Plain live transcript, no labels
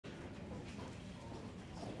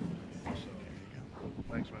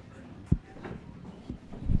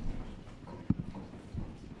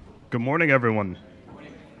Good morning, everyone.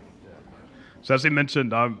 So as he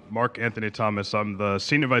mentioned, I'm Mark Anthony Thomas. I'm the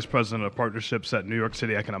Senior Vice President of Partnerships at New York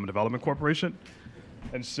City Economic Development Corporation.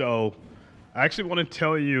 And so I actually want to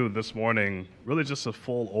tell you this morning really just a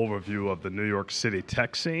full overview of the New York City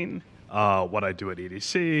tech scene, what I do at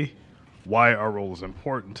EDC, why our role is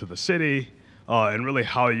important to the city, and really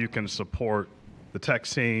how you can support the tech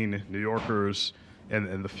scene, New Yorkers,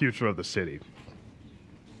 and the future of the city.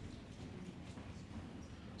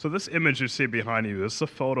 So this image you see behind you, this is a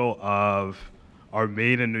photo of our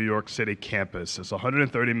Made in New York City campus. It's a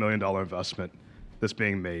 $130 million investment that's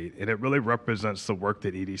being made, and it really represents the work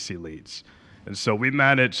that EDC leads. And so we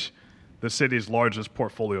manage the city's largest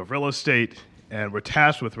portfolio of real estate, and we're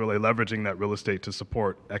tasked with really leveraging that real estate to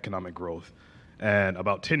support economic growth. And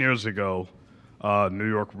about 10 years ago, New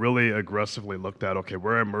York really aggressively looked at, okay,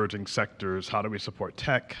 we're emerging sectors. How do we support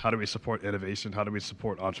tech? How do we support innovation? How do we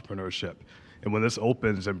support entrepreneurship? And when this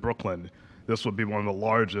opens in Brooklyn, this will be one of the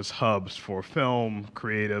largest hubs for film,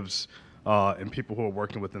 creatives, and people who are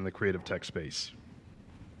working within the creative tech space.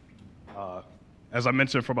 As I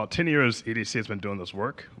mentioned, for about 10 years, EDC has been doing this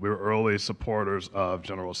work. We were early supporters of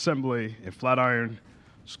General Assembly and Flatiron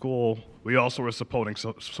School. We also were supporting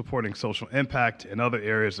social impact in other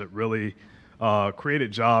areas that really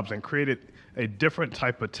created jobs and created a different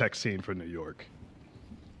type of tech scene for New York.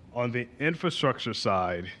 On the infrastructure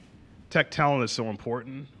side, tech talent is so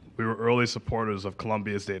important. We were early supporters of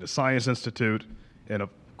Columbia's Data Science Institute, and of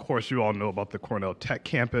course you all know about the Cornell Tech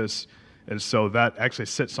Campus, and so that actually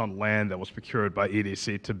sits on land that was procured by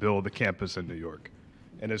EDC to build the campus in New York.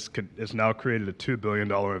 And it's now created a $2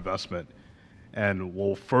 billion investment and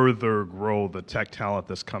will further grow the tech talent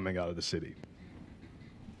that's coming out of the city.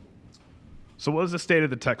 So what is the state of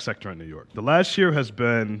the tech sector in New York? The last year has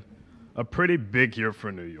been a pretty big year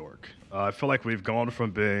for New York. I feel like we've gone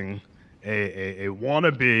from being a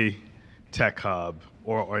wannabe tech hub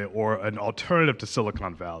or an alternative to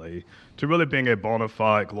Silicon Valley to really being a bona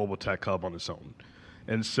fide global tech hub on its own.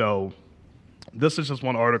 And so this is just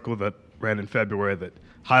one article that ran in February that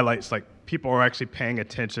highlights like people are actually paying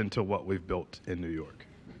attention to what we've built in New York.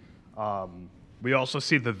 We also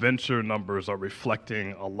see the venture numbers are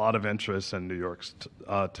reflecting a lot of interest in New York's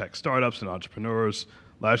tech startups and entrepreneurs.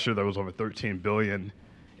 Last year there was over 13 billion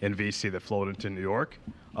in VC that flowed into New York,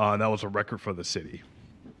 and that was a record for the city.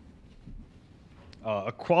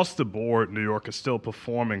 Across the board, New York is still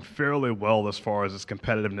performing fairly well as far as its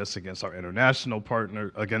competitiveness against our international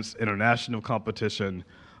partner, against international competition,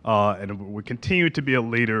 and we continue to be a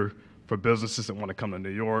leader for businesses that want to come to New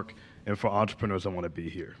York and for entrepreneurs that want to be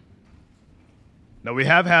here. Now, we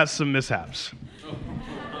have had some mishaps.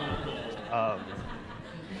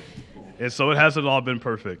 And so it hasn't all been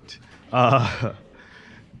perfect.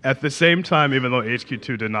 At the same time, even though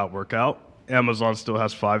HQ2 did not work out, Amazon still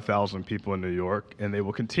has 5,000 people in New York, and they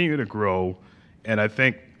will continue to grow. And I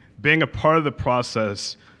think being a part of the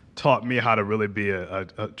process taught me how to really be a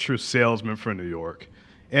true salesman for New York.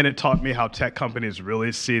 And it taught me how tech companies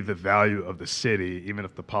really see the value of the city, even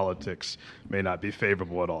if the politics may not be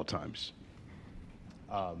favorable at all times.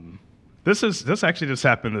 This actually just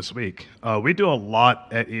happened this week. We do a lot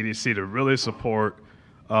at EDC to really support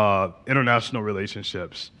international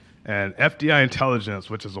relationships. And FDI Intelligence,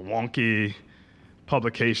 which is a wonky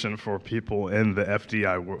publication for people in the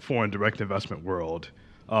FDI, foreign direct investment world,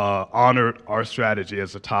 honored our strategy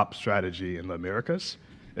as a top strategy in the Americas.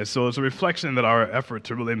 And so it's a reflection that our effort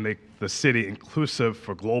to really make the city inclusive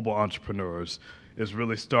for global entrepreneurs is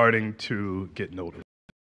really starting to get noticed.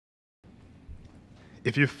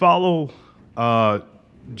 If you follow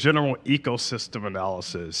general ecosystem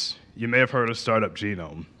analysis, you may have heard of Startup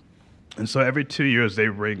Genome. And so every 2 years, they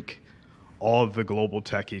rank all of the global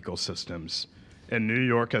tech ecosystems. And New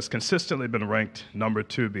York has consistently been ranked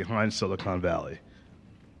 #2 behind Silicon Valley.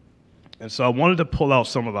 And so I wanted to pull out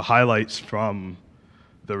some of the highlights from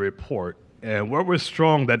the report. And where we're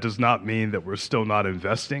strong, that does not mean that we're still not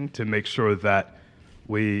investing to make sure that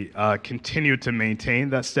we continue to maintain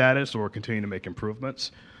that status or continue to make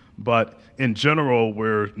improvements. But in general,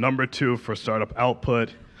 we're #2 for startup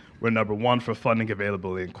output. We're #1 for funding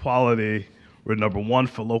availability and quality. We're #1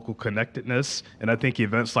 for local connectedness. And I think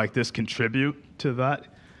events like this contribute to that.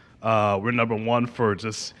 We're #1 for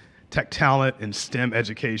just tech talent and STEM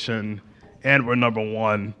education. And we're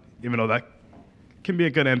 #1, even though that can be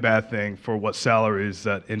a good and bad thing, for what salaries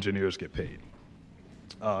that engineers get paid.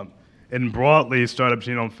 And broadly, Startup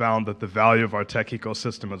Genome found that the value of our tech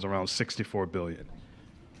ecosystem is around $64 billion.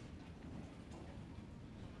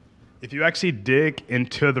 If you actually dig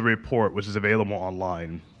into the report, which is available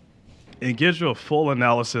online, it gives you a full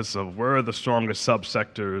analysis of where are the strongest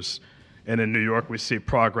subsectors And in New York, we see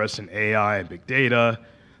progress in AI and big data.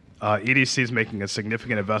 EDC is making a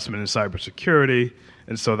significant investment in cybersecurity,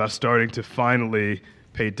 and so that's starting to finally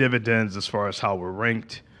pay dividends as far as how we're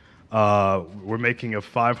ranked. We're making a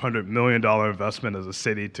 $500 million investment as a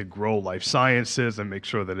city to grow life sciences and make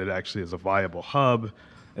sure that it actually is a viable hub.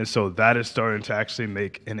 And so that is starting to actually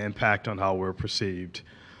make an impact on how we're perceived.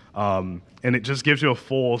 And it just gives you a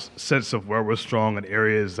full sense of where we're strong in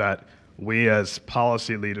areas that we as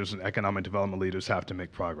policy leaders and economic development leaders have to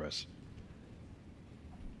make progress.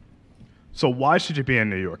 So why should you be in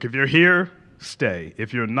New York? If you're here, stay.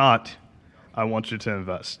 If you're not, I want you to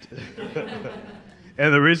invest.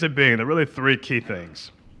 And the reason being, there are really three key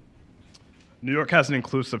things. New York has an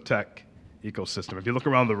inclusive tech ecosystem. If you look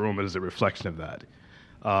around the room, it is a reflection of that.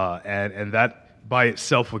 And that by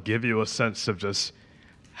itself will give you a sense of just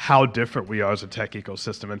how different we are as a tech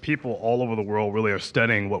ecosystem. And people all over the world really are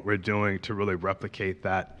studying what we're doing to really replicate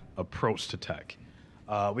that approach to tech.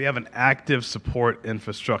 We have an active support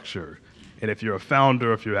infrastructure. And if you're a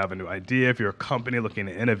founder, if you have a new idea, if you're a company looking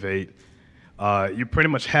to innovate, you pretty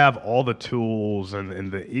much have all the tools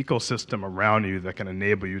and the ecosystem around you that can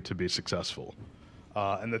enable you to be successful.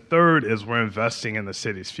 And the third is we're investing in the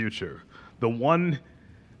city's future. The one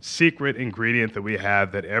secret ingredient that we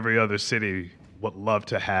have that every other city would love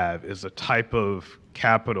to have is the type of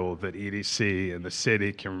capital that EDC and the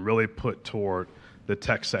city can really put toward the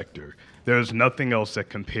tech sector. There's nothing else that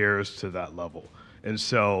compares to that level. And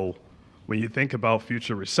so when you think about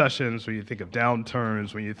future recessions, when you think of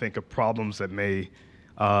downturns, when you think of problems that may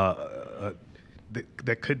that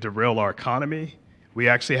could derail our economy, we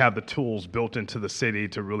actually have the tools built into the city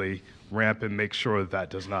to really ramp and make sure that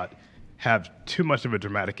does not have too much of a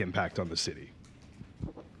dramatic impact on the city.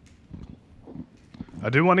 I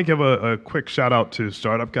do want to give a quick shout out to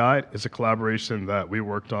Startup Guide. It's a collaboration that we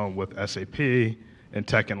worked on with SAP and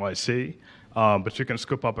Tech NYC. But you can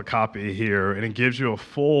scoop up a copy here, and it gives you a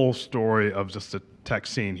full story of just the tech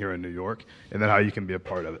scene here in New York, and then how you can be a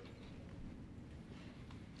part of it.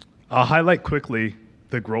 I'll highlight quickly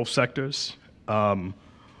the growth sectors.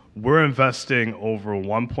 We're investing over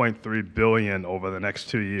 $1.3 billion over the next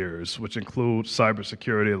 2 years, which includes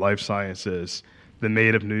cybersecurity, life sciences, the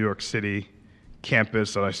native New York City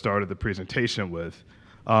campus that I started the presentation with.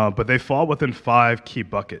 But they fall within 5 key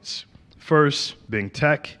buckets. First, being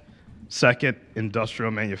tech. Second,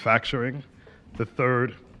 industrial manufacturing. The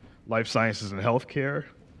third, life sciences and healthcare.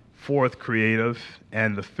 Fourth, creative.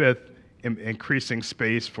 And the fifth, increasing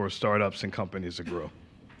space for startups and companies to grow.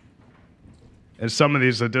 And some of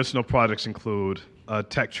these additional projects include a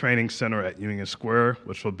tech training center at Union Square,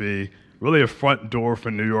 which will be really a front door for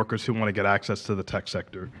New Yorkers who want to get access to the tech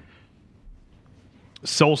sector.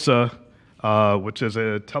 SOLSA, which is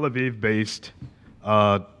a Tel Aviv-based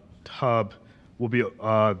hub, will be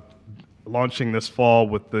launching this fall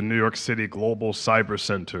with the New York City Global Cyber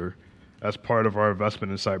Center as part of our investment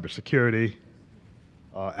in cybersecurity.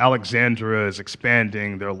 Alexandria is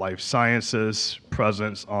expanding their life sciences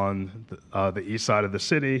presence on the east side of the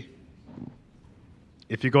city.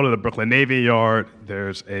 If you go to the Brooklyn Navy Yard,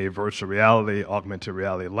 there's a virtual reality, augmented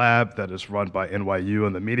reality lab that is run by NYU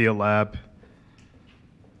and the Media Lab.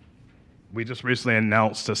 We just recently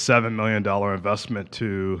announced a $7 million investment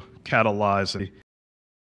to catalyze a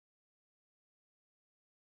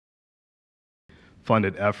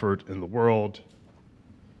funded effort in the world.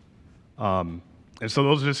 And so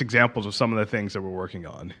those are just examples of some of the things that we're working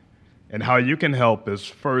on. And how you can help is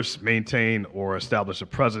first, maintain or establish a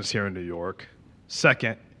presence here in New York.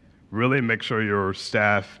 Second, really make sure your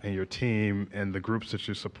staff and your team and the groups that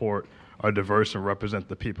you support are diverse and represent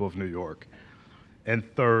the people of New York. And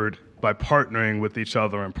third, by partnering with each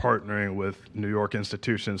other and partnering with New York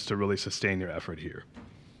institutions to really sustain your effort here.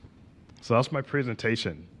 So that's my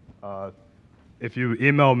presentation. If you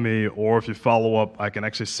email me or if you follow up, I can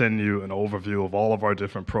actually send you an overview of all of our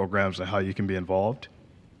different programs and how you can be involved.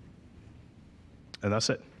 And that's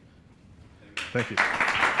it. Thank you.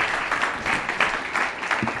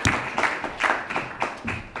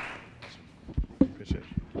 Appreciate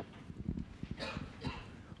it.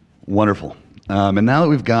 Wonderful. And now that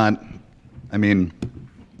we've got,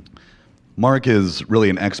 Mark is really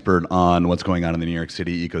an expert on what's going on in the New York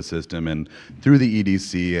City ecosystem, and through the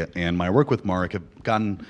EDC and my work with Mark, I've gotten